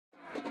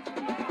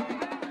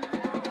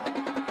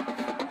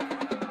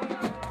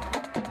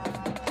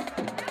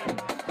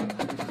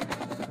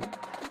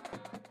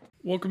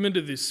Welcome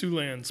into the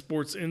Siouxland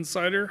Sports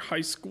Insider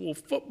High School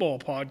Football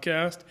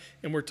Podcast,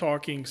 and we're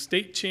talking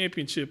state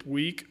championship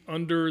week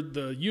under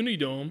the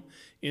Unidome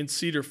in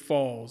Cedar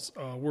Falls.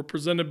 We're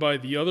presented by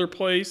The Other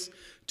Place,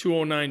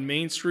 209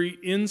 Main Street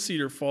in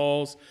Cedar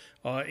Falls.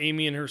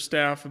 Amy and her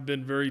staff have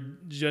been very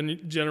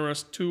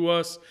generous to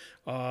us.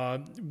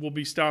 We'll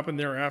be stopping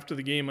there after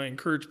the game. I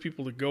encourage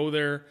people to go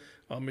there.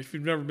 If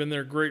you've never been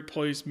there, great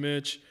place,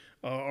 Mitch.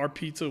 Our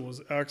pizza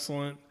was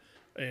excellent.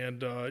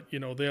 And,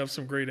 they have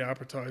some great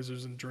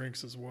appetizers and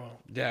drinks as well.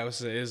 Yeah, it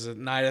was a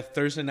night of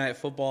Thursday night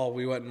football.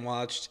 We went and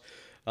watched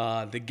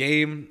the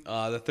game.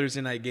 The Thursday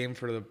night game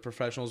for the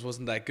professionals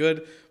wasn't that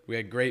good. We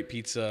had great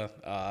pizza.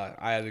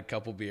 I had a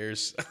couple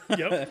beers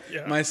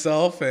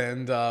myself,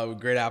 and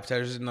great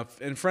appetizers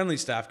and friendly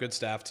staff, good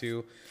staff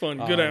too. Fun,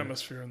 good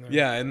atmosphere in there.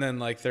 Yeah, and then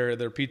like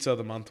their pizza of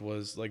the month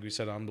was, like we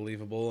said,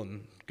 unbelievable,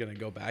 and gonna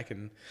go back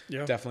and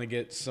definitely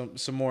get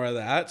some more of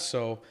that.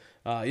 So.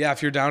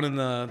 If you're down in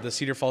the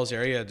Cedar Falls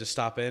area, just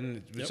stop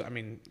in.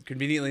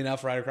 Conveniently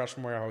enough, right across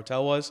from where our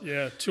hotel was.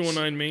 Yeah,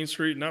 209 Main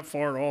Street, not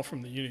far at all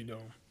from the Unidome.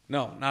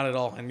 No, not at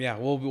all. And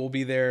we'll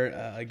be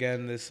there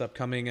again this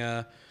upcoming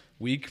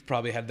week.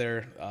 Probably head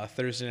there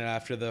Thursday night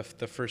after the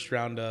first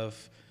round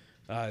of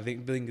I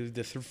think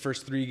the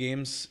first three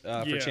games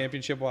for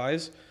championship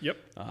wise. Yep.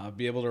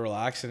 Be able to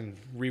relax and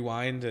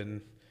rewind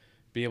and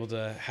be able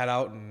to head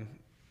out and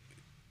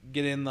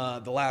get in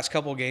the last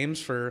couple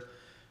games for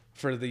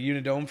the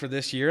Unidome for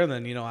this year. And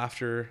then,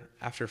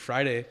 after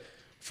Friday,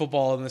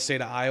 football in the state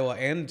of Iowa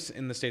and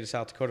in the state of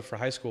South Dakota for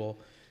high school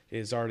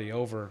is already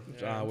over,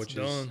 which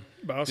done. is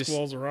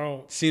Basketballs are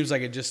out. Seems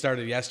like it just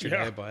started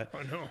yesterday, but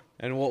I know.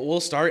 And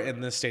we'll start in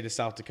the state of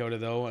South Dakota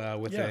though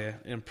with an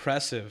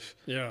impressive,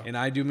 and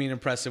I do mean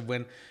impressive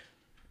win.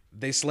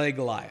 They slay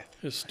Goliath.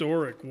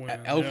 Historic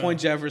win. Elk Point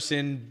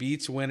Jefferson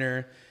beats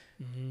Winter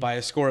by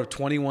a score of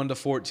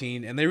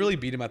 21-14, and they really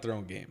beat him at their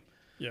own game.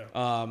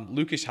 Yeah.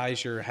 Lucas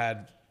Heischer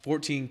had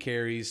 14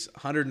 carries,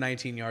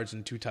 119 yards,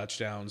 and 2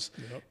 touchdowns.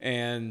 Yep.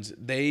 And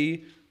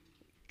they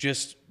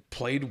just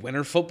played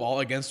Winter football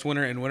against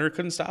Winter, and Winter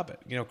couldn't stop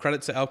it.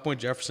 Credit to Elk Point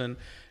Jefferson.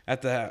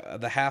 At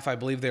the half, I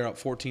believe they're up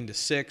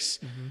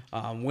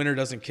 14-6. Winter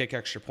doesn't kick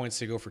extra points.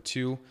 They go for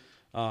 2.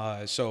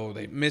 So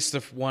they missed the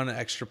 1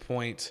 extra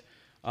point.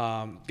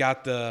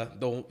 Got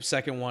the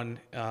second one,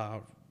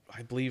 I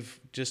believe,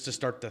 just to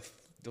start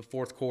the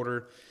fourth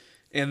quarter.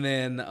 And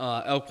then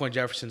Elk Point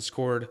Jefferson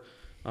scored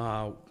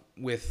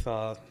with,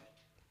 I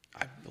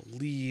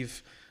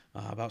believe,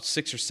 about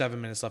 6 or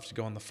 7 minutes left to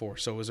go in the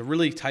fourth. So it was a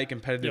really tight,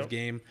 competitive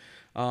game,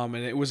 and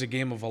it was a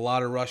game of a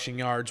lot of rushing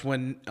yards.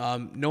 When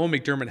Noah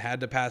McDermott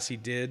had to pass, he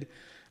did,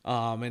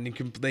 and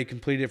they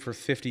completed it for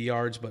 50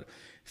 yards, but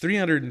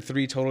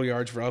 303 total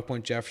yards for Elk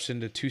Point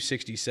Jefferson to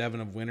 267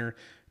 of Winter.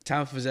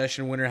 Time of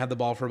possession, Winter had the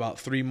ball for about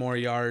 3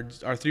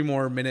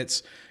 more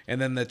minutes,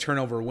 and then the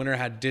turnover.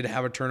 Winter did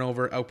have a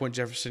turnover. Elk Point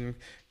Jefferson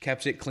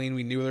kept it clean.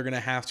 We knew they were going to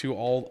have to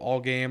all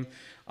game,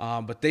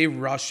 but they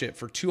rushed it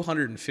for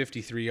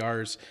 253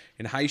 yards.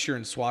 And Heischer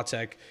and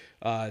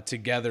Swatek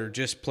together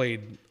just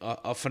played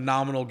a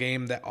phenomenal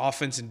game. That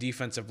offense and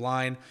defensive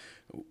line.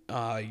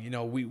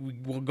 We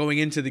going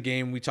into the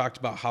game, we talked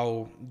about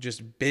how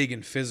just big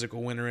and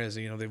physical Winter is.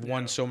 They've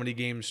won so many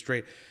games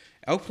straight.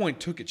 Elk Point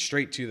took it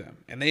straight to them,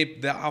 and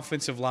the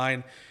offensive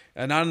line,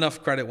 not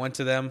enough credit went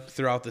to them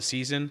throughout the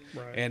season,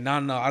 and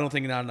I don't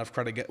think not enough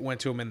credit went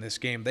to them in this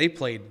game. They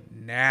played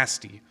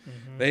nasty.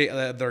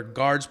 Their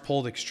guards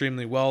pulled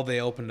extremely well. They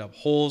opened up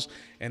holes,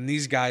 and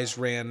these guys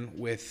ran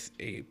with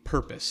a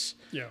purpose.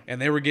 Yeah.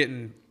 And they were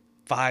getting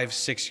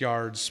 5-6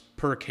 yards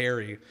per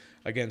carry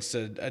against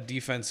a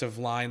defensive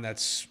line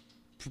that's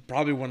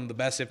probably one of the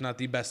best, if not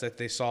the best, that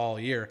they saw all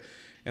year.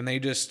 And they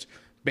just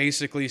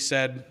basically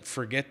said,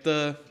 forget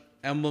the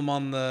emblem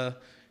on the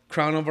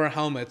crown of our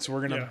helmets.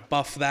 We're gonna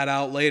buff that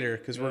out later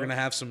because we're gonna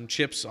have some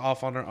chips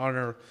off on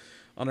our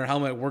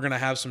helmet. We're gonna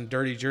have some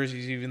dirty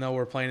jerseys, even though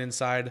we're playing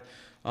inside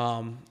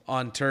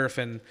on turf.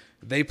 And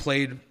they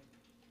played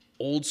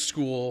old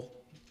school,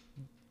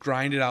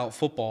 grinded out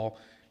football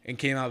and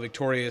came out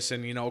victorious.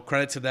 And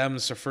credit to them.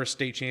 It's their first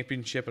state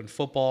championship in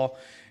football,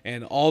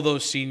 and all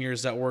those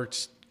seniors that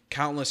worked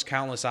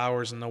countless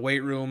hours in the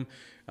weight room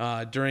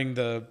during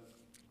the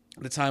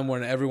time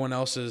when everyone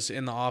else is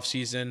in the off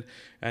season,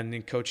 and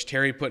then Coach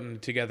Terry putting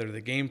together the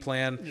game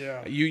plan.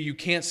 Yeah. You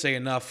can't say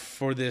enough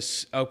for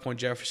this Elk Point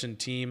Jefferson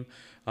team.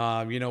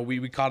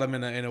 We caught them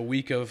in a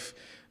week of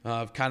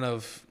kind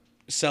of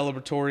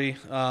celebratory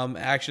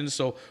actions.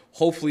 So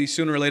hopefully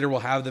sooner or later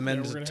we'll have them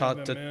in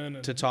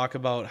to talk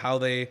about how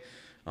they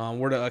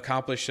were to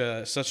accomplish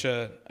such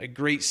a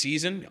great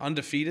season,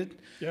 undefeated.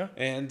 Yeah.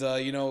 And,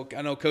 I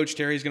know Coach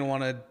Terry's going to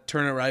want to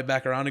turn it right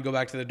back around and go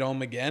back to the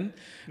Dome again.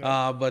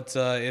 Yeah. But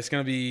it's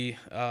going to be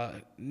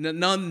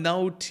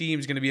no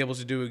team's going to be able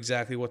to do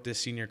exactly what this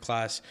senior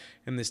class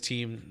and this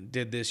team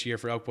did this year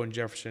for Elk Point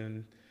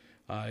Jefferson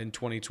in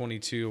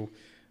 2022,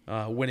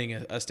 winning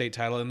a state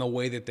title, and the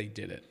way that they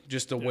did it.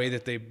 Just the way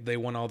that they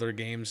won all their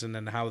games, and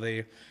then how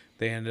they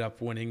they ended up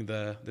winning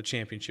the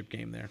championship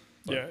game there.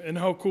 But, yeah, and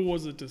how cool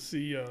was it to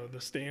see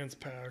the stands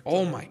packed?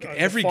 oh my God,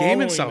 every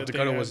game in South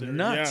Dakota was there.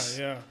 nuts.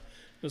 Yeah,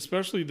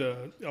 especially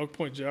the Elk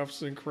Point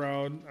Jefferson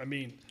crowd. I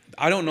mean,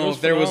 I don't know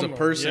if there was a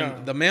person. Yeah.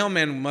 The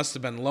mailman must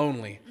have been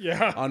lonely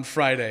Yeah. on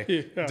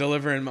Friday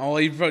delivering. Well,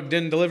 he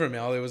didn't deliver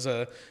mail. It was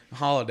a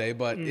holiday.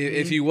 But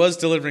if he was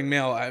delivering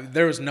mail,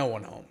 there was no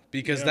one home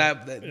because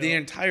the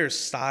entire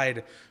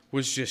side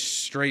was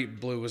just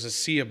straight blue. It was a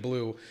sea of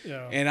blue.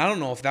 Yeah. And I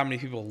don't know if that many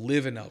people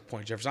live in Elk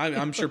Point Jefferson.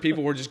 I'm sure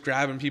people were just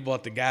grabbing people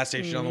at the gas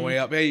station on the way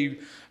up. Hey, you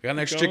got an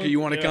extra ticket?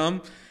 You want to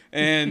come?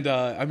 And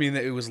I mean,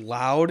 it was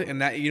loud.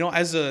 And that,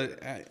 as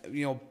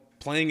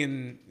playing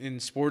in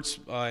sports,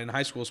 in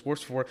high school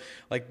sports before,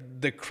 like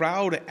the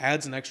crowd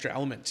adds an extra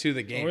element to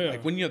the game.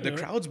 Like when the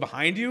crowd's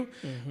behind you,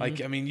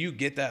 like, I mean, you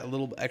get that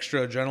little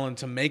extra adrenaline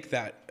to make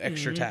that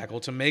extra tackle,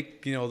 to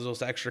make,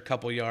 those extra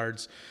couple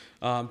yards,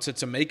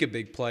 to make a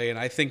big play. And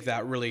I think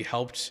that really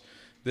helped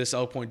this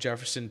Elk Point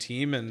Jefferson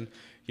team. And,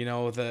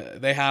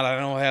 they had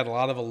a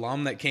lot of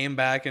alum that came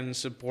back and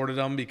supported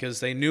them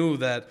because they knew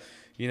that,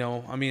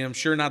 I'm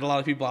sure not a lot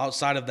of people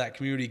outside of that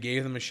community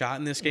gave them a shot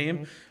in this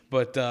game,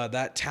 but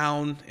that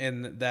town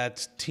and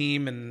that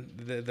team and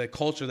the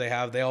culture they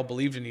have, they all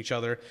believed in each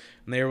other,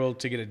 and they were able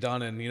to get it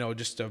done. And,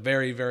 just a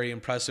very, very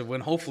impressive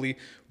win. Hopefully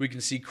we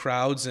can see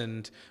crowds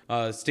and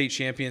state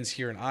champions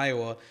here in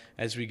Iowa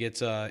as we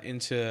get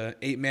into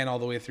 8-man all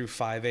the way through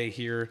 5A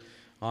here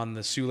on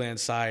the Siouxland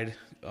side.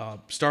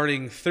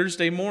 Starting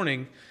Thursday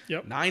morning,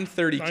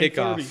 9:30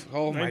 kickoff.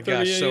 Oh, my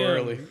gosh, so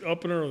early.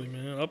 Up and early,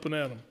 man. Up and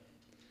at 'em.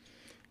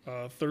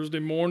 Thursday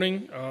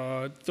morning,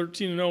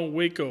 13-0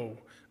 Waco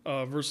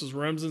versus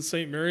Remsen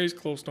St. Mary's,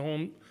 close to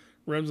home.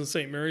 Remsen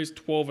St. Mary's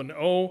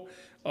 12-0.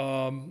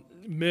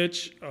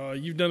 Mitch,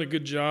 you've done a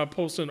good job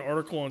posting an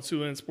article on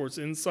Siouxland Sports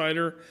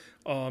Insider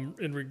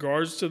in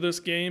regards to this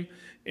game,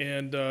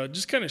 and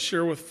just kind of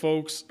share with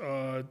folks,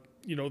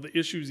 the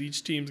issues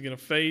each team's going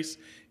to face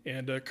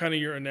and kind of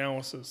your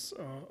analysis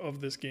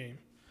of this game.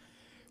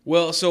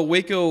 Well, so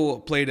Waco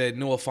played a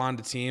Newell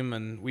Fonda team,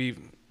 and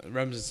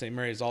Remsen St.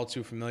 Mary is all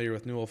too familiar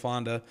with Newell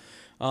Fonda.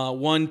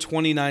 Won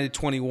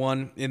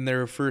 29-21 in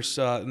their first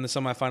in the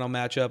semifinal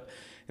matchup,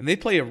 and they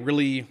play a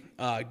really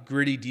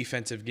gritty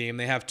defensive game.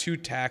 They have 2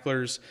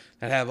 tacklers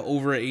that have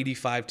over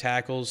 85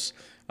 tackles,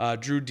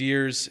 Drew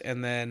Deers,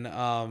 and then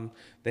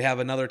they have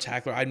another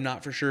tackler. I'm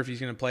not for sure if he's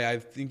going to play. I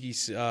think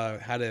he's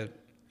had a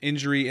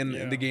injury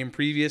in the game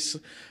previous.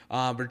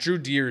 But Drew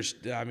Deers,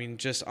 I mean,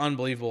 just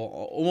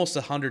unbelievable. Almost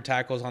 100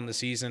 tackles on the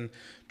season,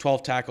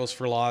 12 tackles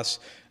for loss.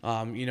 They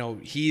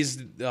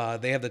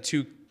have the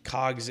 2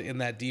 cogs in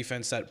that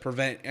defense that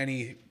prevent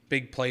any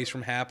big plays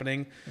from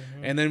happening.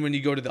 And then when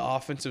you go to the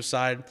offensive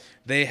side,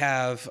 they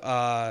have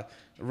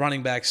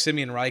running back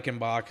Simeon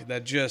Reichenbach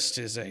that just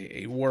is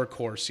a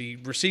workhorse. He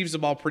receives the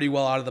ball pretty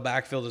well out of the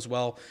backfield as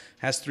well,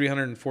 has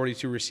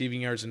 342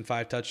 receiving yards and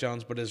 5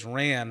 touchdowns, but has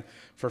ran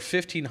for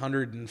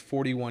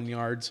 1,541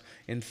 yards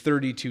and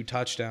 32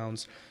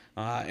 touchdowns.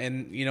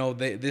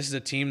 This is a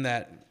team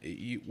that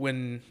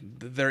when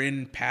they're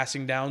in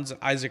passing downs,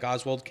 Isaac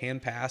Oswald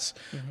can pass.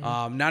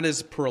 Not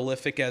as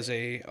prolific as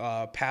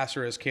a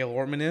passer as Cale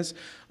Ortman is,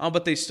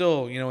 but they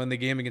still, in the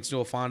game against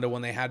Newell Fonda,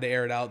 when they had to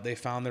air it out, they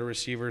found their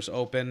receivers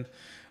open.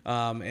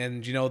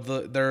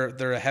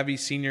 They're a heavy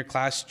senior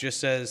class,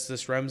 just as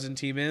this Remsen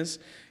team is,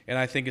 and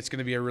I think it's going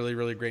to be a really,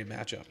 really great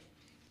matchup.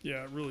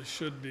 Yeah, it really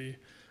should be.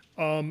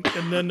 And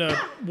then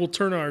we'll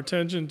turn our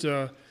attention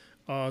to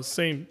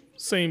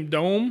same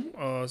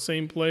dome,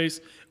 same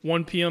place,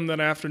 1 p.m. that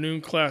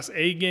afternoon, Class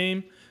A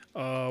game.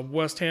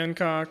 West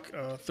Hancock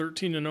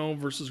 13-0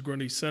 versus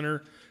Grundy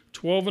Center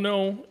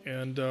 12-0.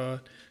 And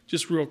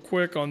just real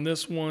quick on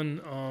this one,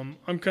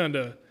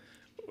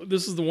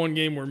 this is the one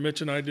game where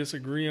Mitch and I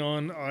disagree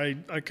on. I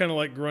kind of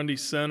like Grundy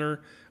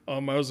Center. I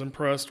was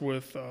impressed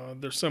with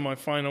their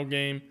semifinal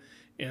game,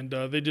 and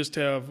they just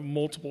have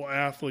multiple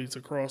athletes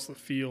across the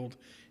field.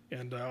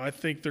 And I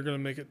think they're going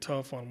to make it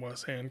tough on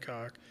West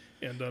Hancock.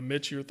 And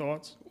Mitch, your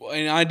thoughts? Well,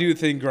 and I do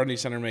think Grundy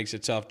Center makes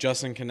it tough.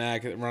 Justin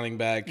Kanak at running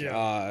back,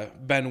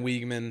 Ben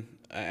Wiegman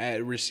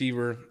at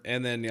receiver,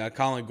 and then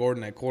Colin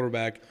Gordon at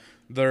quarterback.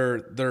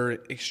 They're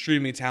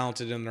extremely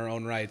talented in their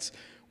own rights.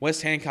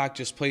 West Hancock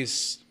just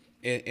plays,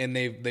 and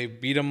they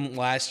beat them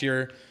last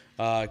year.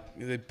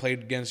 They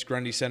played against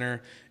Grundy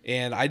Center,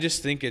 and I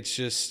just think it's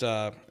just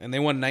and they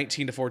won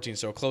 19-14,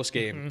 so a close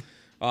game.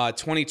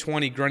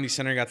 2020, Grundy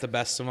Center got the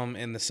best of them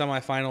in the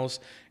semifinals,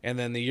 and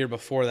then the year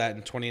before that,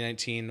 in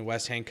 2019,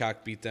 West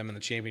Hancock beat them in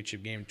the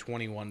championship game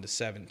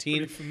 21-17.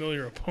 Pretty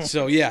familiar opponent.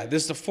 So, this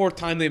is the 4th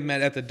time they've met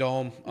at the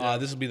Dome.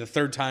 This will be the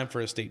 3rd time for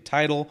a state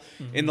title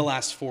in the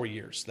last 4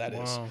 years, that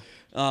is.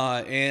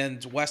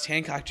 And West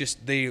Hancock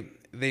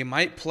they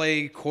might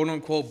play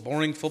quote-unquote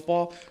boring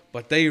football,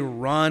 but they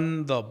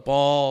run the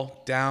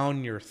ball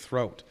down your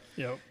throat.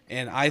 Yep.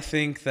 And I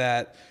think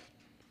that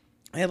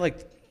I had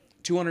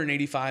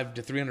 285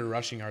 to 300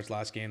 rushing yards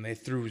last game. They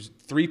threw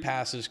 3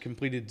 passes,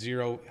 completed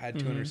 0, had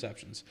 2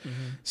 interceptions.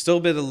 Still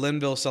a bit of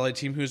Linville Sully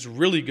team who's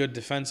really good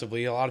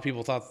defensively. A lot of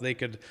people thought that they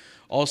could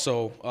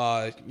also,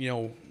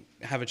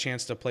 have a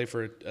chance to play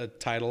for a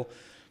title.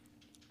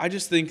 I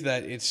just think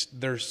that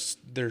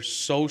they're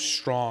so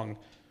strong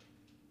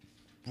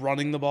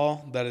running the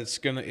ball that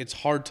it's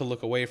hard to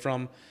look away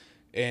from,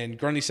 and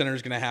Grundy Center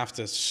is going to have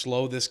to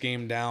slow this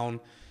game down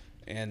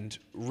and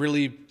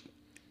really.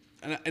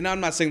 And I'm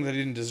not saying that they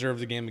didn't deserve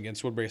the game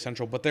against Woodbury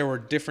Central, but there were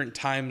different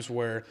times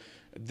where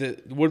the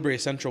Woodbury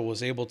Central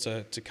was able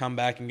to come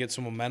back and get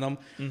some momentum.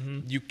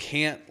 You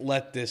can't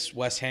let this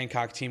West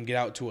Hancock team get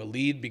out to a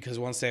lead, because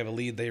once they have a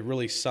lead, they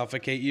really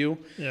suffocate you.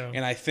 Yeah.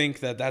 And I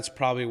think that that's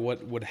probably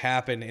what would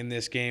happen in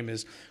this game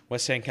is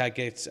West Hancock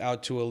gets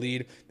out to a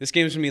lead. This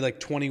game is going to be like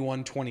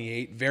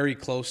 21-28, very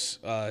close,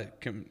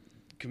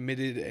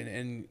 committed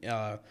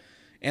and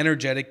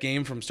energetic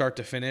game from start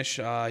to finish.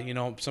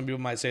 Some people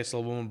might say it's a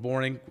little more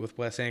boring with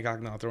West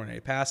Hancock not throwing any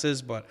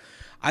passes, but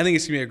I think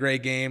it's going to be a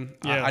great game.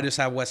 Yeah. I just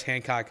have West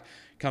Hancock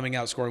coming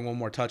out scoring one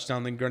more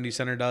touchdown than Grundy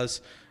Center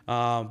does.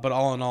 But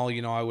all in all,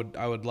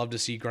 I would love to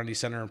see Grundy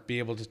Center be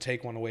able to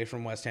take one away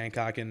from West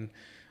Hancock and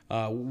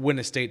win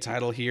a state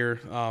title here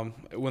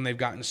when they've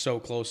gotten so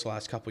close the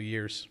last couple of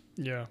years.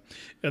 Yeah.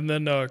 And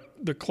then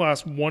the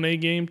Class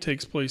 1A game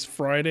takes place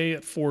Friday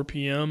at 4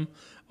 p.m.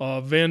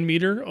 Van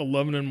Meter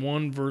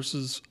 11-1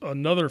 versus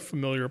another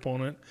familiar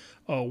opponent,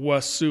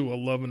 West Sioux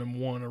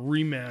 11-1, a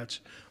rematch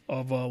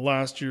of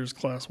last year's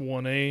Class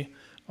 1A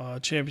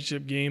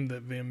championship game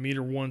that Van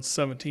Meter won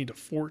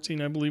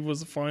 17-14, I believe was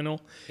the final.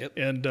 Yep.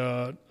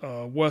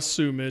 And West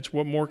Sioux, Mitch,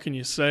 what more can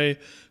you say?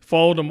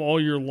 Followed them all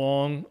year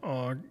long.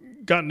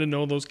 Gotten to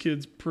know those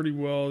kids pretty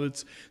well.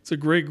 It's a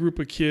great group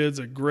of kids,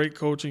 a great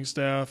coaching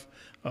staff.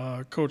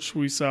 Coach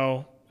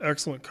Suisau,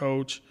 excellent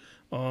coach.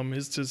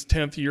 It's his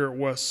 10th year at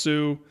West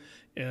Sioux,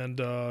 and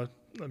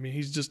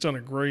he's just done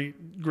a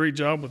great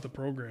job with the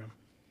program.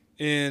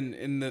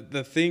 And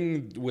the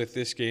thing with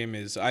this game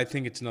is I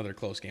think it's another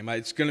close game.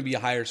 It's going to be a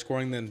higher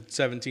scoring than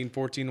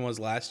 17-14 was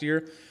last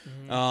year.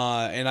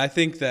 And I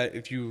think that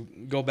if you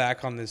go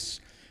back on this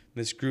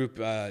group,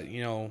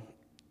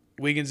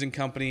 Wiggins and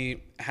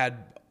company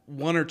had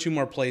 1 or 2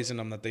 more plays in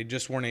them that they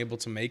just weren't able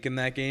to make in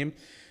that game.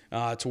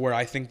 To where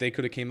I think they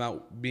could have came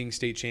out being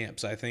state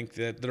champs. I think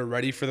that they're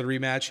ready for the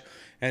rematch,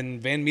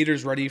 and Van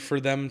Meter's ready for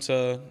them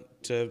to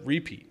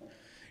repeat.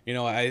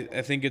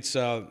 I think it's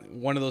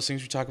one of those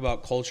things we talk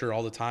about culture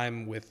all the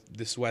time with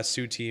this West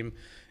Sioux team,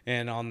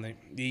 and on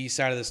the east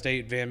side of the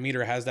state, Van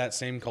Meter has that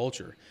same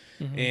culture.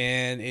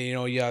 And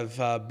you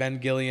have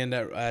Ben Gillian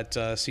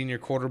at senior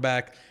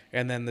quarterback,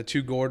 and then the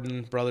 2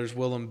 Gordon brothers,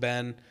 Will and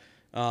Ben,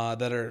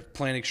 that are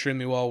playing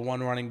extremely well.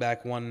 1 running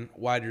back, 1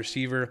 wide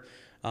receiver.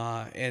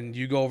 And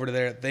you go over to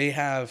there,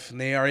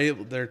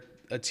 they're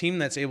a team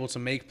that's able to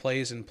make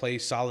plays and play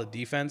solid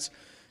defense.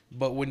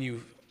 But when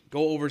you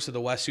go over to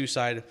the West Sioux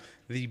side,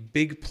 the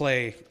big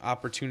play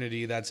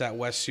opportunity that's at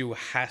West Sioux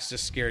has to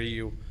scare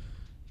you.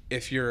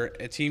 If you're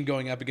a team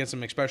going up against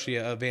them, especially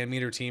a Van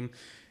Meter team,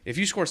 if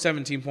you score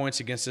 17 points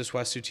against this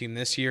West Sioux team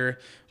this year,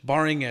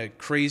 barring a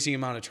crazy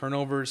amount of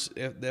turnovers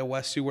that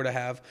West Sioux were to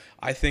have,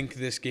 I think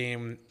this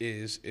game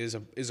is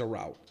a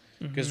rout.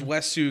 Because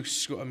West Sioux,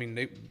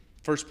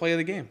 first play of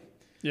the game.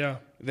 Yeah.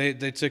 They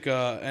took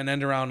an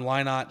end around.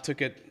 Lynott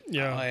took it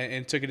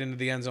and took it into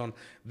the end zone.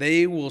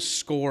 They will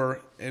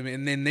score,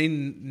 and then they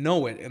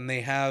know it, and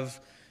they have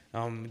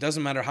it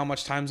doesn't matter how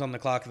much time's on the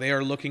clock. They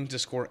are looking to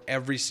score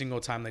every single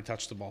time they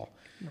touch the ball.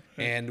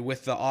 Okay. And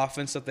with the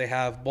offense that they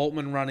have,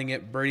 Boltman running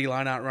it, Brady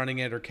Lynott running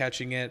it or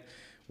catching it,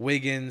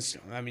 Wiggins,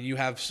 you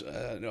have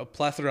a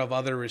plethora of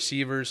other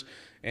receivers,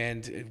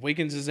 and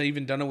Wiggins has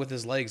even done it with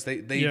his legs. They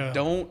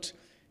don't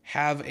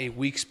have a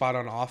weak spot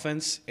on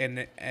offense,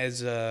 and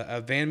as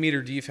a Van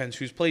Meter defense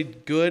who's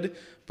played good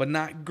but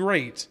not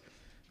great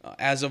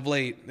as of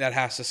late, that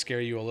has to scare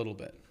you a little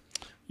bit.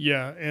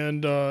 Yeah,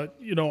 and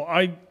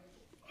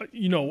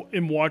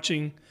in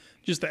watching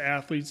just the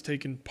athletes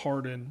taking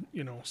part in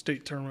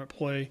state tournament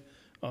play,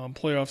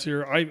 playoffs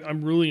here,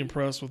 I'm really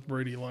impressed with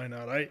Brady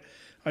Lynott.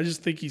 I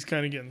just think he's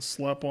kind of getting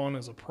slept on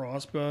as a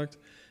prospect.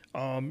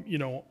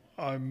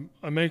 I'm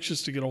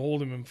anxious to get a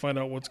hold of him and find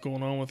out what's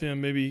going on with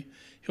him. Maybe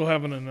he'll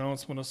have an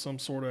announcement of some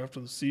sort after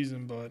the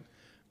season. But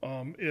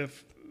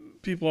if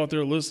people out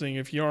there listening,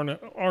 if you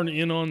aren't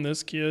in on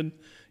this kid,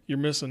 you're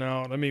missing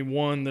out.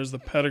 One, there's the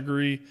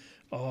pedigree.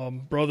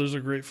 Brothers are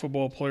great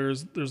football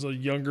players. There's a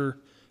younger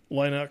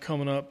lineup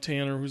coming up,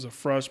 Tanner, who's a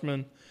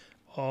freshman.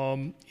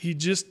 He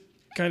just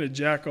kind of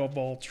jack up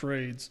all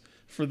trades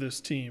for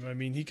this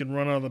team. He can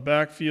run out of the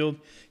backfield.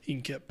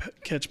 He can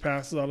catch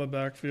passes out of the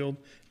backfield.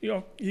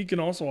 He can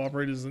also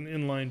operate as an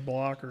inline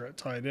blocker at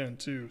tight end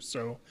too.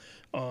 So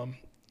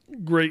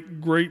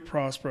great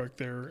prospect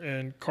there.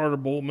 And Carter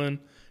Boltman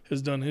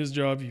has done his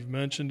job. You've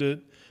mentioned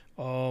it.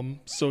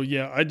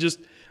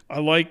 I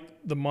like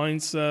the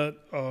mindset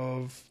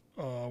of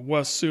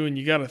West Sioux, and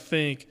you got to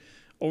think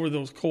over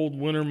those cold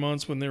winter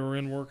months when they were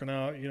in working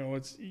out,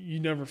 you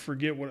never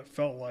forget what it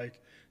felt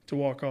like to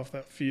walk off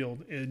that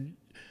field. And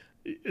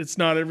it's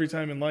not every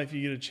time in life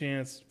you get a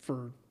chance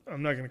for,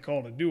 I'm not going to call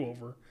it a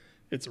do-over,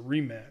 it's a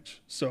rematch.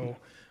 So,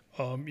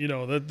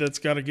 that's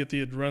got to get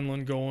the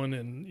adrenaline going,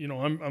 and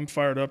I'm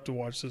fired up to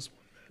watch this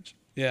one match.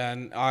 Yeah,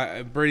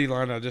 and Brady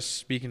Lina, just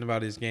speaking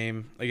about his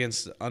game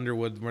against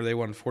Underwood, where they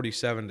won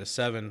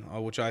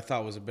 47-7, which I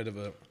thought was a bit of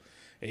a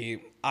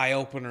eye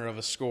opener of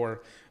a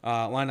score.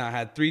 Lina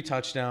had 3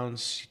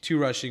 touchdowns, 2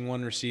 rushing,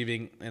 1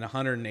 receiving, and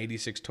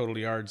 186 total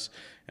yards,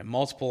 and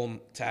multiple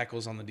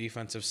tackles on the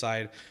defensive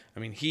side.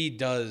 I mean, he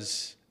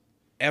does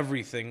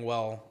everything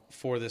well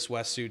for this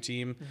WestSIU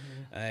team,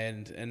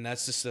 and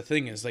that's just the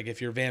thing is, like,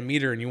 if you're Van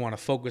Meter and you want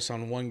to focus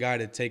on one guy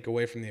to take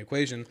away from the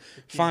equation,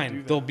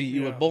 fine, they'll beat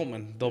you with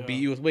Boltman, they'll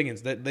beat you with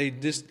Wiggins.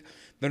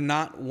 They're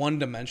not one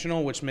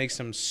dimensional, which makes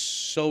them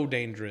so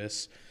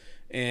dangerous.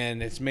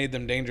 And it's made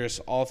them dangerous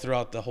all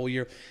throughout the whole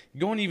year.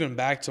 Going even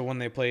back to when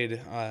they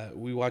played,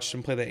 we watched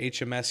them play the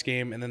HMS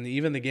game, and then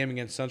even the game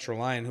against Central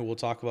Lyon, who we'll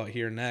talk about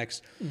here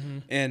next.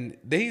 And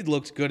they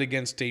looked good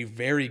against a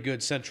very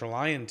good Central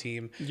Lyon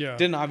team. Yeah.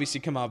 Didn't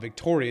obviously come out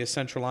victorious.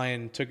 Central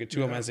Lyon took it to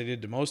them as they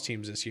did to most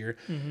teams this year.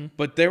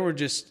 But there were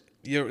just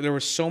there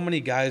were so many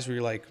guys where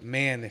you're like,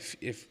 man,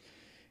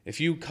 if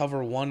you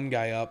cover one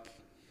guy up,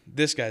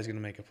 this guy's going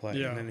to make a play.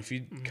 Yeah. And then if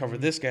you cover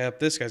this guy up,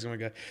 this guy's going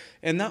to make a play.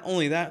 And not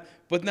only that,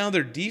 but now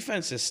their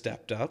defense has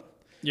stepped up.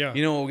 Yeah.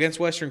 Against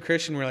Western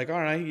Christian, we're like, all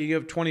right, you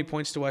give 20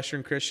 points to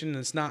Western Christian, and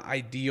it's not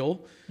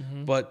ideal.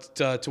 But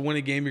to win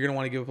a game, you're going to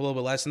want to give up a little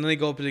bit less. And then they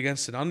go up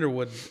against an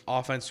Underwood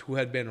offense who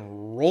had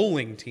been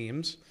rolling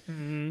teams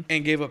and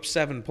gave up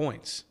 7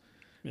 points.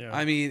 Yeah.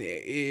 I mean,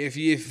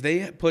 if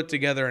they put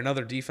together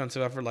another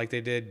defensive effort like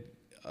they did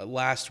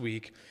last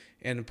week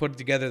and put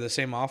together the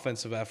same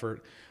offensive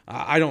effort,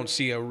 I don't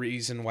see a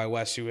reason why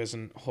WestSIU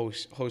isn't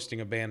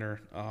hosting a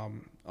banner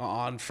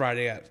on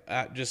Friday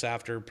at just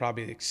after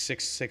probably like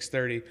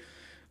 6:30.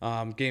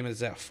 Game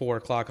is at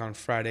 4:00 on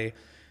Friday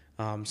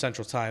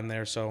Central Time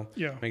there, so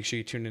make sure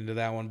you tune into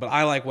that one. But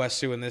I like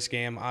WestSIU in this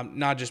game. I'm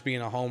not just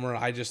being a homer.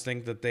 I just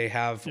think that they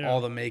have all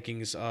the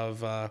makings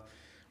of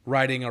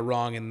righting a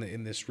wrong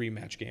in this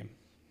rematch game.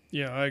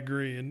 Yeah, I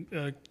agree.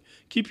 And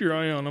keep your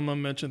eye on them. I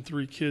mentioned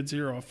 3 kids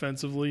here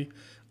offensively.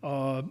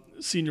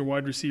 Senior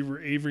wide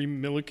receiver Avery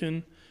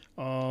Milliken,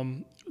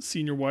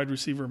 senior wide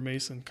receiver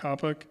Mason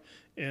Kopic,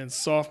 and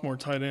sophomore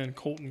tight end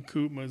Colton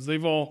Koopmans.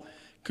 They've all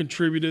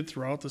contributed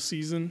throughout the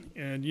season.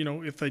 And,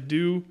 if they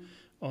do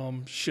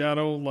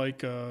shadow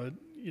like,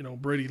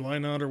 Brady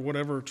Lineout or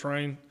whatever, try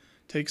and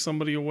take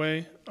somebody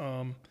away,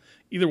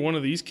 either one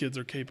of these kids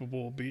are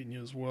capable of beating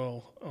you as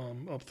well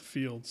up the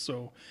field.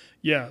 So,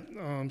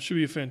 should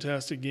be a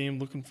fantastic game.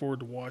 Looking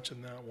forward to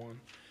watching that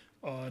one.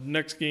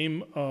 Next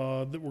game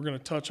that we're going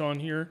to touch on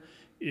here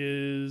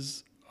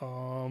is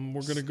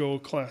we're going to go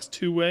Class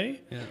 2A.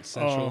 Yeah,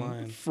 Central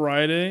Lyon.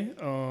 Friday,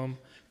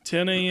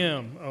 10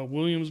 a.m.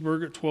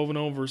 Williamsburg at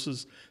 12-0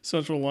 versus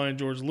Central Lyon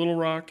George Little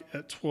Rock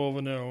at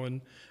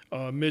 12-0.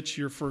 And Mitch,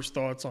 your first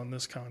thoughts on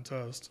this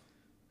contest?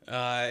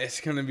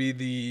 It's going to be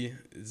the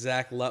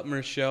Zach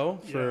Lutmer show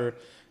for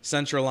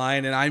Central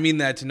Lyon, and I mean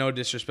that to no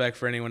disrespect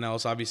for anyone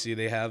else. Obviously,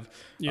 they have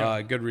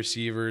good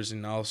receivers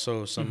and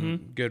also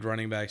some good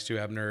running backs too.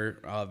 Abner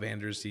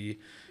Vandersee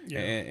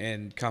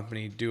and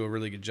company do a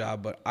really good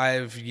job, but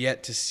I've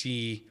yet to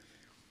see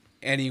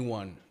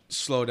anyone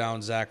slow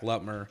down Zach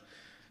Lutmer.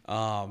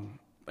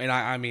 And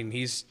I mean,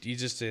 he's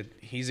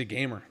a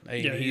gamer.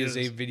 He is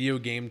a video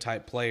game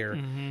type player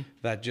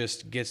that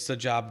just gets the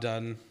job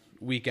done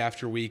week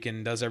after week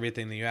and does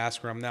everything that you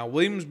ask from him. Now,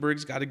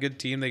 Williamsburg's got a good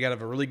team. They got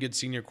a really good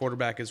senior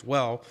quarterback as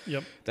well.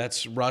 Yep.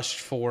 That's rushed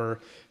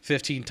for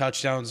 15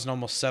 touchdowns and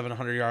almost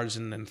 700 yards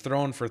and then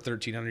thrown for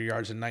 1,300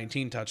 yards and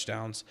 19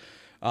 touchdowns.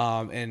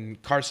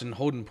 And Carson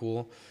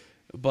Hodenpool.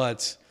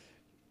 But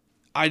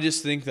I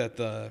just think that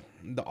the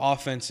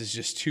offense is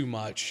just too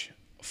much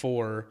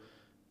for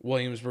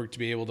Williamsburg to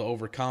be able to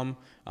overcome.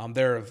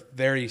 They're a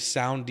very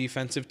sound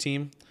defensive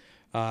team.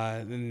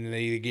 And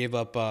they gave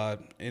up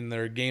in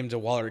their game to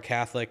Waller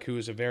Catholic, who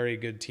is a very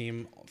good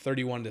team,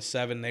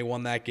 31-7. They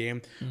won that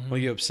game.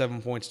 We gave up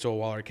 7 points to a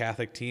Waller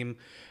Catholic team.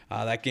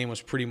 That game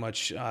was pretty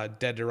much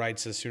dead to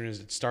rights as soon as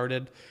it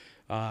started.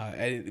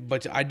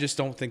 But I just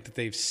don't think that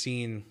they've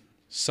seen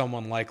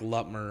someone like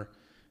Lutmer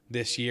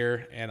this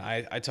year. And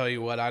I tell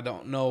you what, I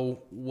don't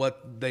know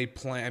what they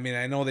plan. I mean,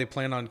 I know they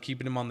plan on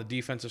keeping him on the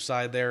defensive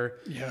side there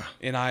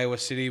in Iowa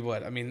City.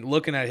 But, I mean,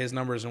 looking at his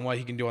numbers and what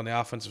he can do on the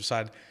offensive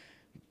side,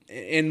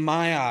 in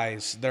my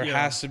eyes, there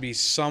has to be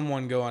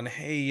someone going,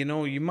 hey, you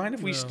mind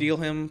if we steal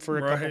him for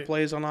a couple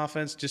plays on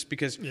offense? Just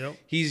because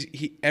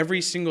he every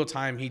single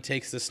time he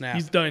takes the snap.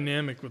 He's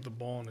dynamic with the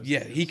ball.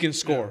 He can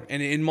score.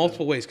 And in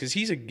multiple ways, because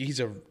he's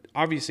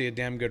obviously a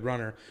damn good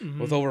runner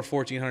with over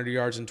 1,400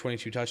 yards and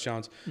 22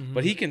 touchdowns.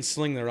 But he can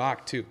sling the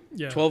rock, too.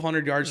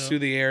 1,200 yards through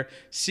the air,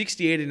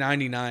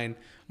 68-99,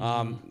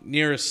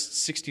 near a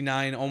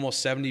 69,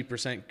 almost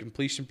 70%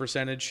 completion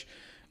percentage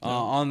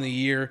on the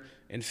year,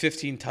 and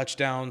 15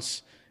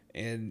 touchdowns.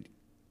 And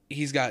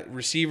he's got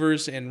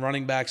receivers and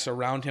running backs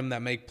around him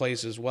that make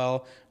plays as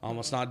well.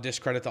 Let's not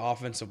discredit the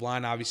offensive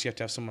line. Obviously, you have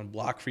to have someone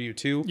block for you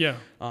too. Yeah.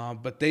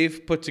 But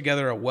they've put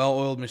together a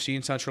well-oiled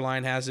machine. Central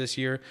Line has this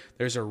year.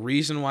 There's a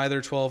reason why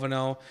they're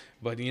 12-0.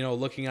 But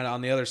looking at it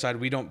on the other side,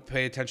 we don't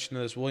pay attention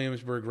to this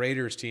Williamsburg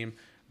Raiders team.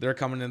 They're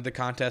coming into the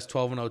contest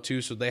 12-0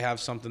 too, so they have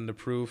something to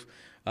prove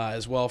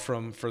as well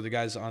for the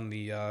guys on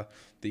the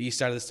east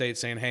side of the state,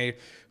 saying, hey,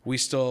 we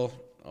still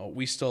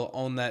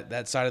own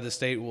that side of the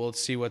state. We'll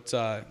see what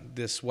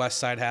this west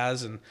side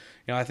has, and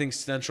I think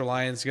Central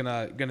Lion's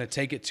gonna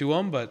take it to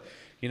them, but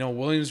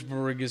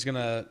Williamsburg is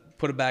gonna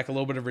put it back a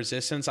little bit of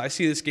resistance. I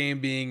see this game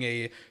being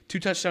a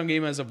 2-touchdown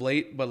game as of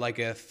late, but like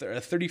a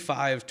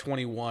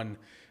 35-21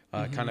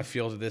 kind of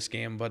feel to this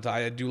game. But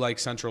I do like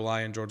Central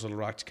Lyon, George Little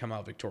Rock to come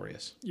out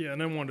victorious. Yeah,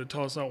 and I wanted to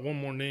toss out one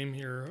more name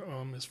here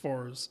as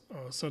far as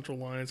Central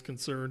Lion's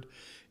concerned.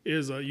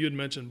 Is you had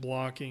mentioned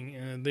blocking,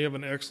 and they have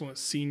an excellent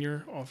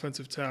senior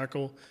offensive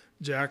tackle,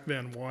 Jack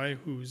Van Wy,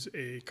 who's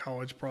a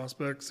college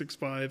prospect,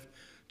 6'5",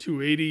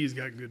 280. He's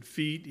got good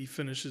feet. He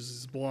finishes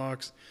his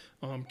blocks.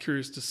 I'm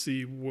curious to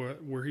see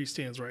where he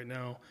stands right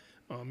now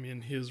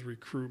in his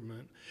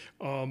recruitment.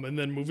 And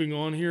then moving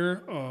on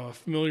here,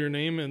 familiar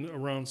name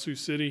around Sioux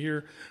City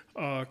here,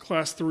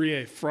 Class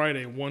 3A,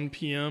 Friday, 1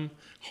 p.m.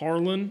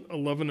 Harlan,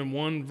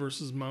 11-1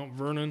 versus Mount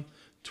Vernon,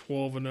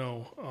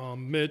 12-0.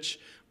 Mitch,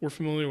 we're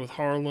familiar with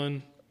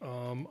Harlan.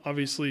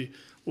 Obviously,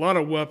 a lot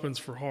of weapons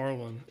for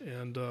Harlan.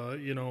 And,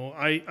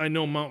 I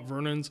know Mount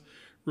Vernon's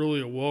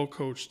really a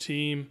well-coached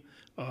team.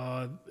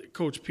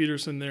 Coach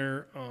Peterson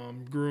there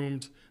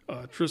groomed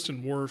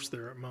Tristan Wirfs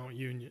there at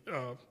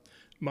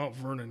Mount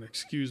Vernon,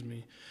 excuse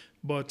me.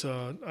 But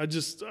I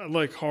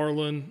like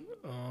Harlan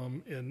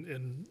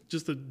and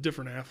just the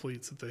different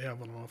athletes that they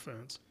have on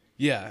offense.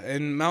 Yeah,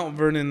 and Mount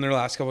Vernon, their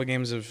last couple of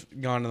games have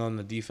gone on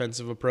the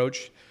defensive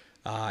approach.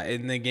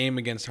 In the game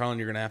against Harlan,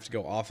 you're going to have to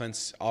go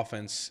offense,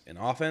 and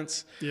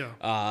offense.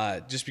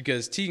 Yeah. Just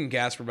because Tegan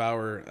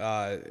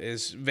Gasperbauer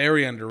is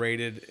very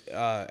underrated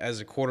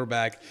as a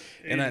quarterback,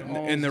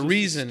 and the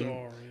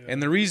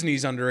reason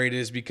he's underrated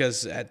is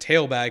because at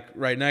tailback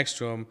right next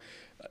to him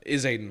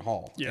is Aiden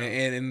Hall. Yeah.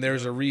 And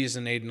there's a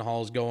reason Aiden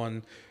Hall is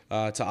going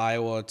to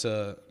Iowa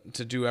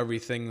to do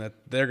everything that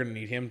they're going to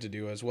need him to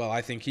do as well.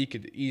 I think he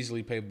could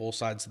easily play both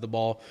sides of the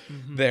ball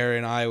there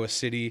in Iowa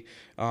City.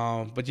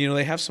 But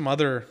they have some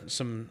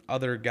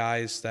other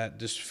guys that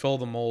just fill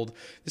the mold.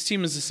 This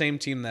team is the same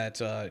team that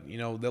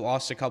they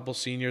lost a couple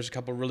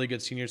really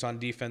good seniors on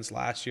defense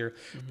last year,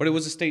 but it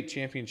was a state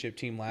championship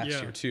team last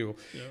year too.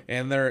 Yeah.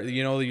 And they're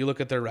you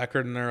look at their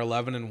record and they're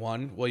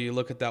 11-1. Well, you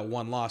look at that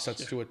one loss,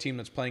 that's to a team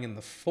that's playing in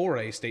the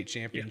 4A state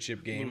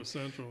championship game. Lewis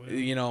Central,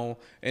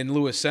 in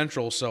Lewis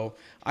Central. So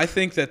I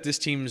think that this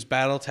team is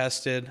battle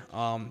tested.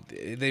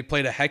 They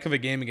played a heck of a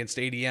game against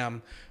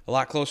ADM, a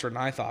lot closer than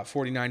I thought,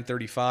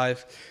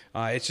 49-35.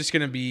 It's just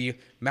going to be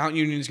Mount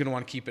Union's going to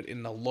want to keep it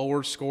in the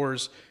lower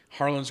scores.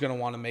 Harlan's going to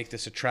want to make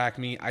this a track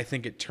meet. I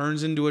think it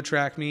turns into a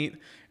track meet,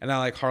 and I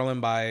like Harlan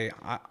by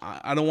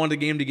I don't want the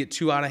game to get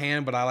too out of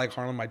hand, but I like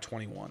Harlan by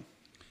 21.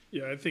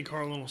 Yeah, I think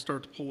Harlan will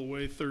start to pull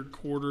away third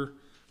quarter,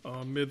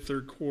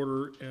 mid-third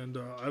quarter, and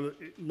I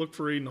look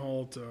for Aiden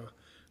Hall to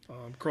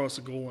cross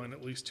the goal line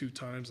at least 2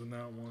 times in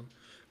that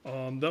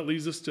one. That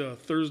leads us to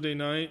Thursday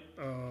night,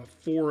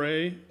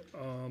 4A,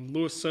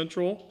 Lewis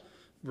Central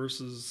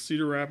versus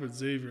Cedar Rapids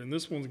Xavier, and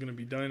this one's going to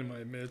be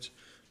dynamite, Mitch.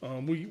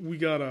 We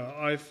got our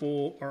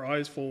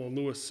eyes full of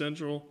Lewis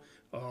Central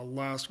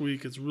last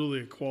week. It's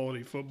really a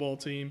quality football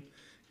team,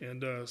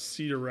 and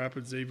Cedar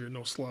Rapids Xavier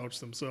no slouch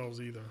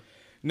themselves either.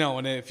 No,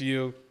 and if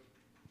you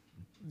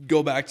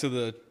go back to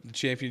the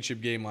championship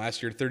game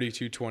last year,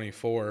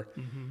 32-24,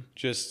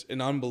 just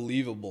an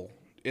unbelievable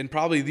and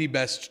probably the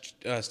best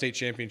state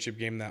championship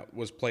game that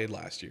was played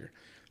last year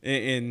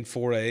in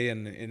 4A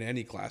and in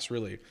any class,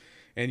 really.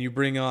 And you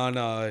bring on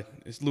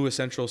Lewis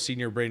Central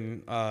senior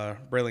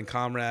Braylon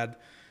Comrade,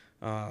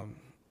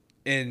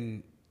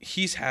 and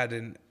he's had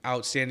an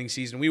outstanding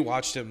season. We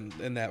watched him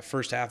in that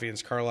first half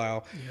against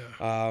Carlisle,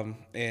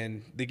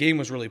 and the game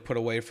was really put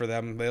away for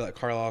them. They let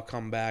Carlisle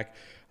come back.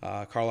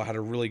 Carlisle had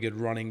a really good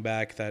running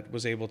back that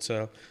was able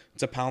to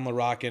pound the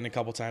rock in a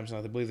couple times,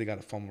 and I believe they got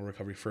a fumble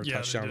recovery for a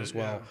touchdown as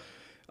well.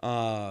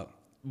 Yeah.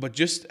 But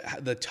just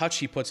the touch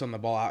he puts on the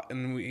ball,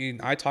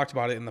 and I talked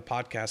about it in the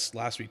podcast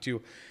last week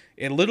too.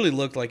 It literally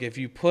looked like if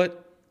you put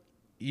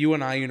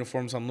UNI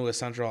uniforms on Lewis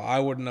Central, I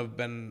wouldn't have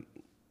been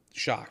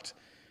shocked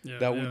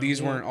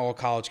these weren't all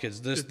college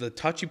kids. The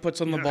touch he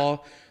puts on the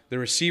ball, the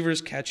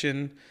receivers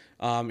catching,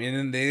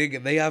 and then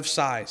they have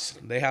size.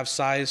 They have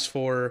size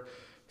for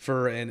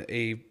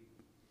a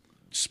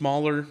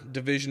smaller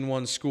Division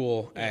I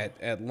school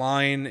at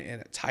line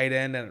and at tight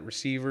end and at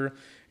receiver.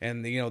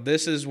 And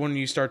this is when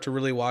you start to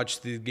really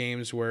watch the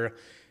games where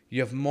you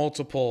have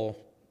multiple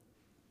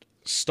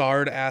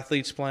starred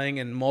athletes playing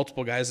and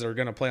multiple guys that are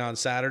going to play on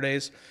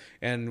Saturdays.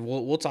 And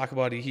we'll talk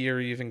about it here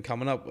even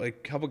coming up, like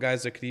a couple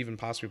guys that could even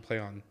possibly play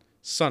on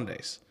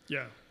Sundays.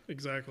 Yeah,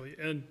 exactly.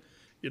 And,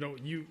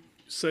 you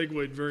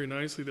segued very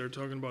nicely there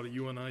talking about a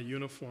UNI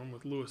uniform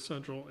with Lewis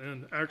Central.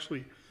 And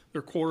actually,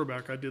 their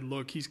quarterback, I did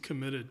look, he's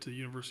committed to the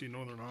University of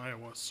Northern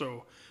Iowa.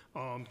 So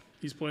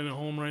he's playing at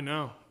home right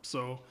now.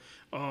 So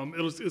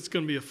it's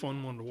going to be a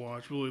fun one to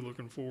watch. Really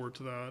looking forward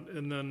to that.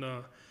 And then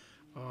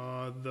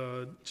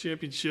the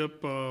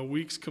championship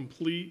week's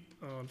complete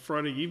on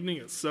Friday evening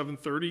at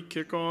 7:30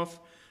 kickoff.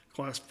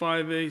 Class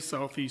 5A,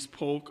 Southeast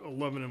Polk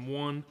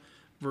 11-1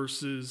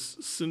 versus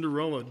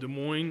Cinderella Des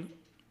Moines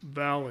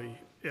Valley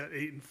at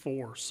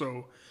 8-4.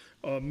 So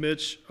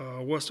Mitch,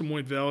 West Des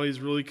Moines Valley is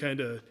really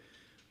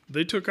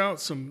they took out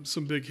some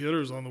big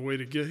hitters on the way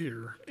to get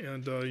here,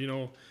 and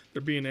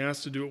they're being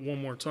asked to do it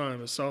one more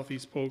time as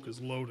Southeast Polk is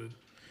loaded.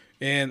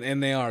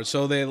 And they are.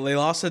 So they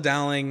lost to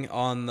Dowling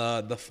on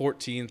the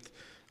 14th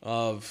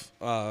of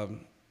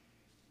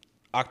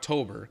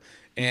October,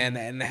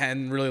 and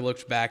hadn't really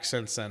looked back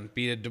since then.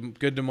 Beat a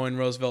good Des Moines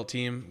Roosevelt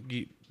team,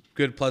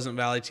 good Pleasant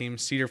Valley team,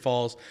 Cedar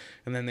Falls,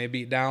 and then they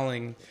beat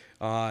Dowling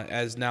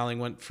as Valley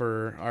went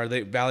for a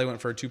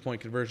 2-point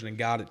conversion and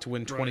got it to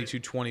win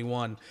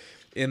 22-21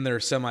 in their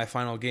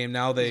semifinal game.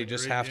 Now they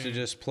just have to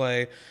just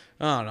play,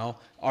 I don't know,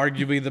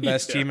 arguably the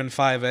best team in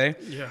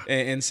 5A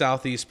in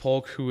Southeast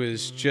Polk, who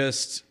is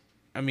just,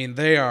 I mean,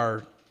 they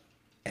are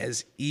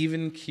as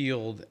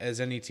even-keeled as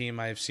any team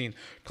I've seen.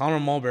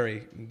 Conroe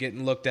Mulberry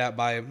getting looked at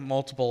by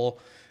multiple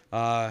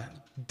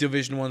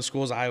Division I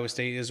schools. Iowa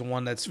State is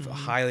one that's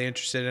highly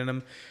interested in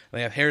him.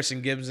 They have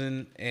Harrison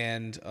Gibson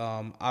and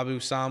Abu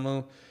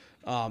Samu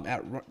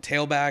at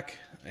tailback,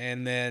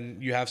 and then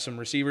you have some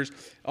receivers.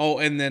 Oh,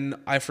 and then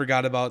I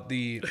forgot about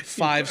the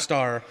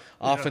 5-star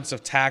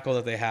offensive tackle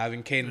that they have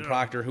in Caden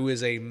Proctor, who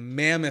is a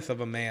mammoth of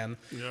a man,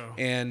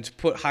 and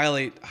put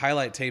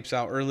highlight tapes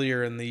out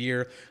earlier in the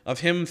year of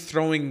him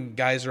throwing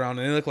guys around,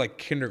 and they look like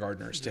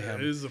kindergartners to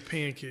him. It is a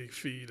pancake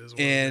feed as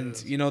well. And,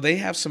 they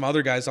have some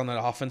other guys on that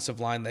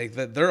offensive line.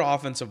 Their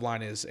offensive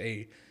line is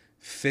a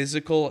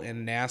physical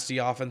and nasty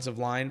offensive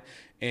line,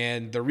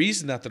 and the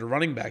reason that the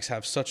running backs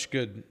have such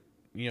good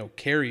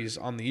carries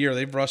on the year,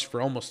 they've rushed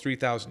for almost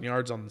 3,000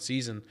 yards on the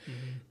season,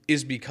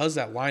 is because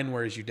that line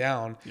wears you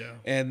down.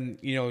 And,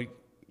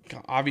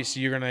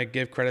 obviously you're going to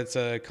give credit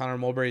to Connor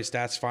Mulberry's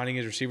stats, finding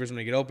his receivers when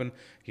they get open.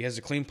 He has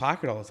a clean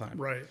pocket all the time.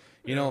 Right.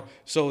 You know,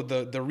 so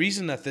the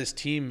reason that this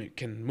team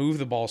can move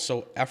the ball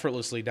so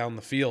effortlessly down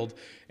the field,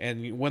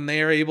 and when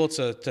they are able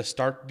to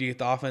start the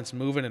offense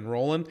moving and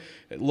rolling,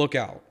 look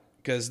out.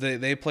 Because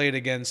they played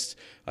against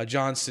a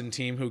Johnston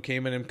team who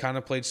came in and kind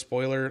of played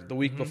spoiler the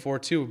week before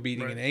too,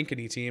 beating an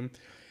Ankeny team,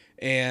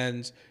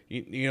 and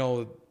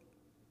the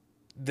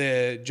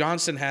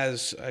Johnston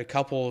has a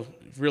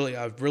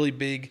really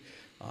big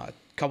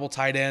couple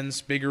tight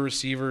ends, bigger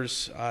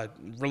receivers,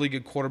 really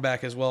good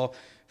quarterback as well.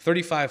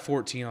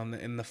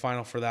 35-14 in the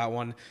final for that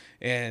one,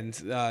 and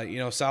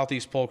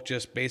Southeast Polk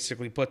just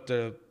basically put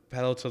the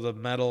pedal to the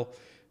metal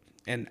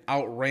and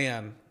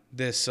outran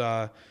this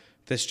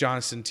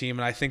Johnston team,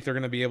 and I think they're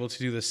going to be able to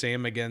do the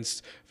same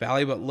against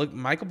Valley. But look,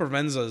 Michael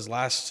Provenza's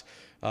last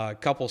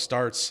couple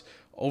starts,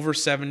 over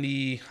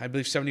 70, I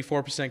believe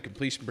 74%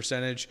 completion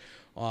percentage,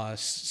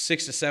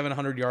 600 to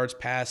 700 yards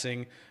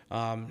passing.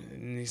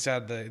 And he's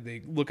had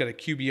they look at a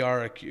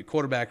QBR, a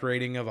quarterback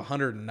rating of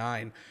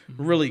 109,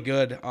 really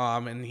good.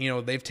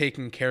 And they've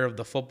taken care of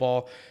the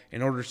football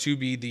in order to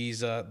be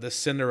the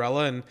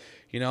Cinderella, and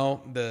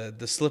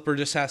the slipper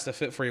just has to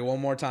fit for you one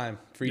more time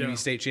for you to be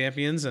state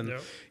champions. And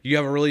you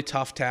have a really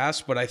tough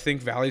task, but I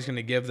think Valley's going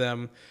to give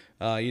them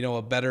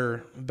a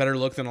better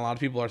look than a lot of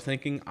people are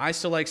thinking. I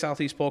still like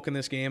Southeast Polk in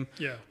this game,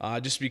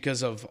 just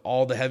because of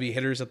all the heavy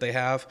hitters that they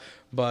have.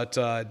 But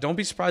don't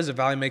be surprised if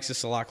Valley makes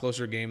this a lot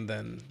closer game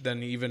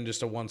than even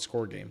just a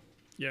one-score game.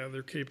 Yeah,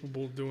 they're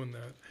capable of doing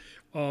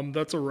that.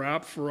 That's a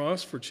wrap for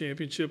us for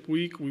championship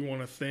week. We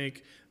want to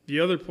thank the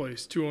other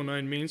place,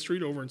 209 Main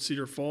Street over in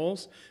Cedar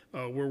Falls,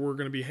 where we're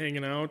going to be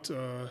hanging out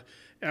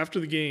after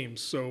the games.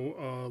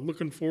 So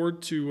looking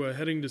forward to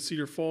heading to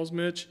Cedar Falls,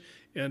 Mitch.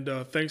 And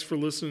thanks for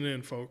listening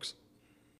in, folks.